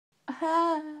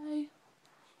hi.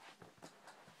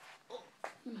 Oh,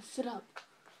 I'm gonna sit up.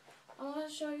 I want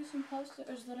to show you some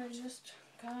posters that I just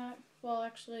got. Well,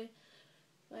 actually,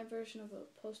 my version of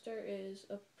a poster is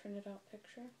a printed out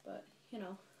picture, but you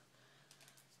know,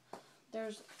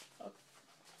 there's a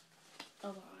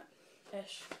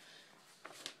lot-ish.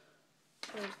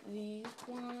 There's these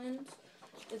ones.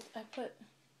 I put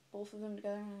both of them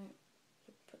together and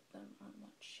I put them on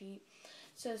one sheet.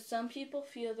 It says, some people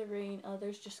feel the rain,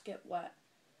 others just get wet.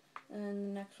 And then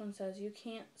the next one says, you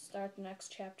can't start the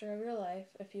next chapter of your life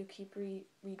if you keep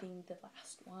reading the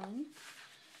last one.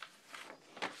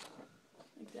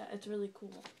 Like that. It's really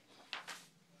cool.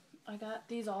 I got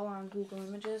these all on Google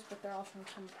Images, but they're all from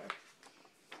Tumblr.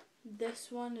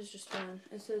 This one is just one.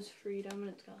 It says freedom and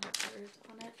it's got letters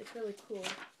on it. It's really cool.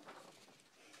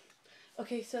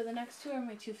 Okay, so the next two are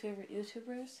my two favorite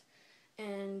YouTubers.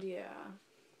 And yeah.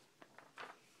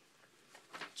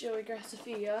 Joey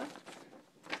Gracceffa.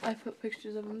 I put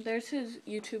pictures of him. There's his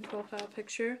YouTube profile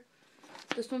picture.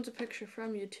 This one's a picture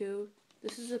from YouTube.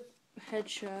 This is a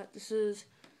headshot. This is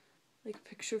like a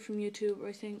picture from YouTube,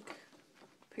 I think.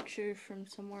 Picture from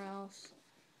somewhere else.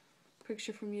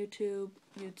 Picture from YouTube.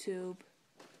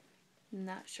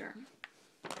 Not sure.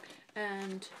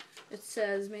 And it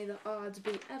says, may the odds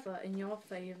be ever in your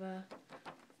favor.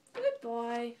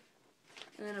 Goodbye.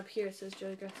 And then up here it says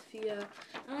Joey Gracceffa.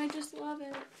 And I just love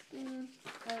it.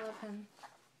 I love him.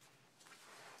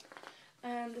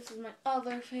 And this is my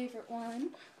other favorite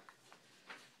one.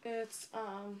 It's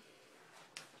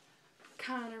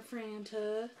Connor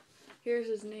Franta. Here's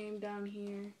his name down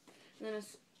here. And then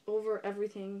it's over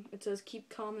everything. It says keep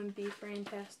calm and be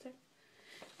fantastic.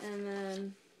 And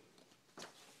then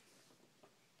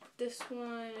this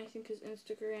one I think is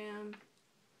Instagram.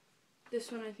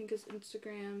 This one I think is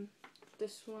Instagram.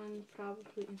 This one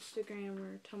probably Instagram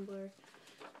or Tumblr.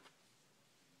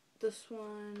 This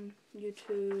one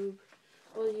YouTube.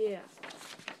 Well, yeah.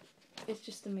 It's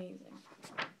just amazing.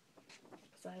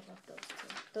 Because I love those two.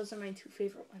 Those are my two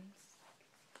favorite ones.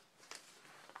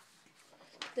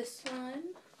 This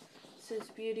one says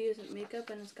beauty isn't makeup,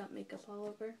 and it's got makeup all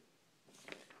over.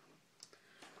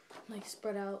 Like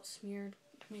spread out, smeared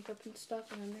makeup and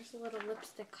stuff. And then there's a little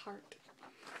lipstick heart.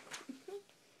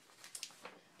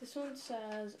 This one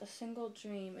says, a single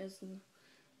dream is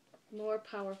more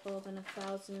powerful than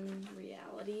 1,000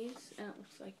 realities. And it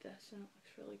looks like this, and it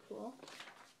looks really cool.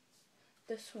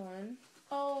 This one,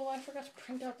 oh, I forgot to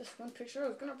print out this one picture I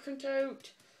was going to print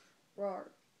out.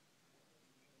 Rawr.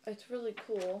 It's really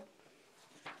cool.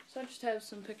 So I just have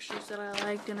some pictures that I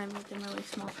liked, and I made them really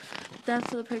small. That's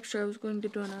the picture I was going to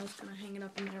do, and I was going to hang it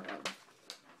up in my room.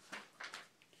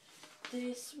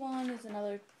 This one is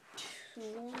another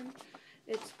one.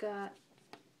 It's got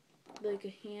like a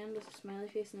hand with a smiley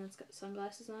face, and then it's got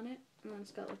sunglasses on it, and then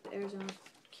it's got like the Arizona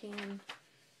can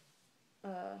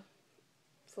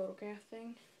photograph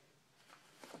thing.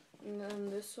 And then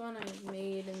this one I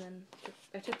made, and then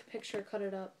I took the picture, cut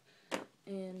it up,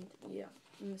 and yeah,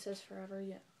 and it says forever,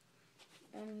 yeah.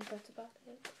 And that's about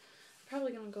it. I'm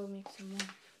probably gonna go make some more,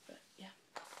 but yeah.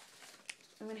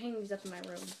 I'm gonna hang these up in my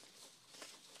room.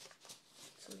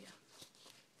 So yeah.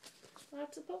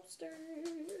 Lots of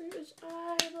posters.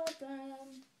 I love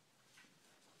them.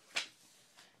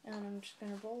 And I'm just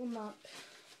gonna roll them up.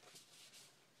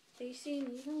 They see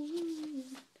me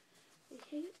home. They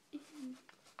hate me.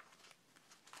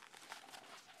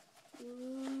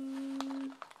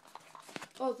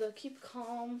 Oh, the keep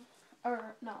calm.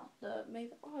 Or no, the may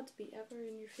the odds be ever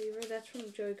in your favor. That's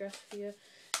from Joey Gracceffa.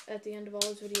 At the end of all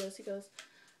his videos, he goes,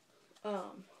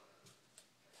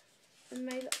 and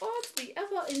may the odds be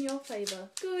ever in your favor.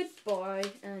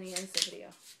 Goodbye. And then he ends the video.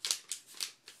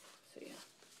 So yeah.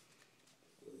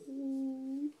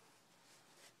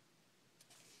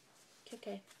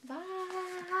 Okay.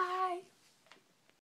 Bye.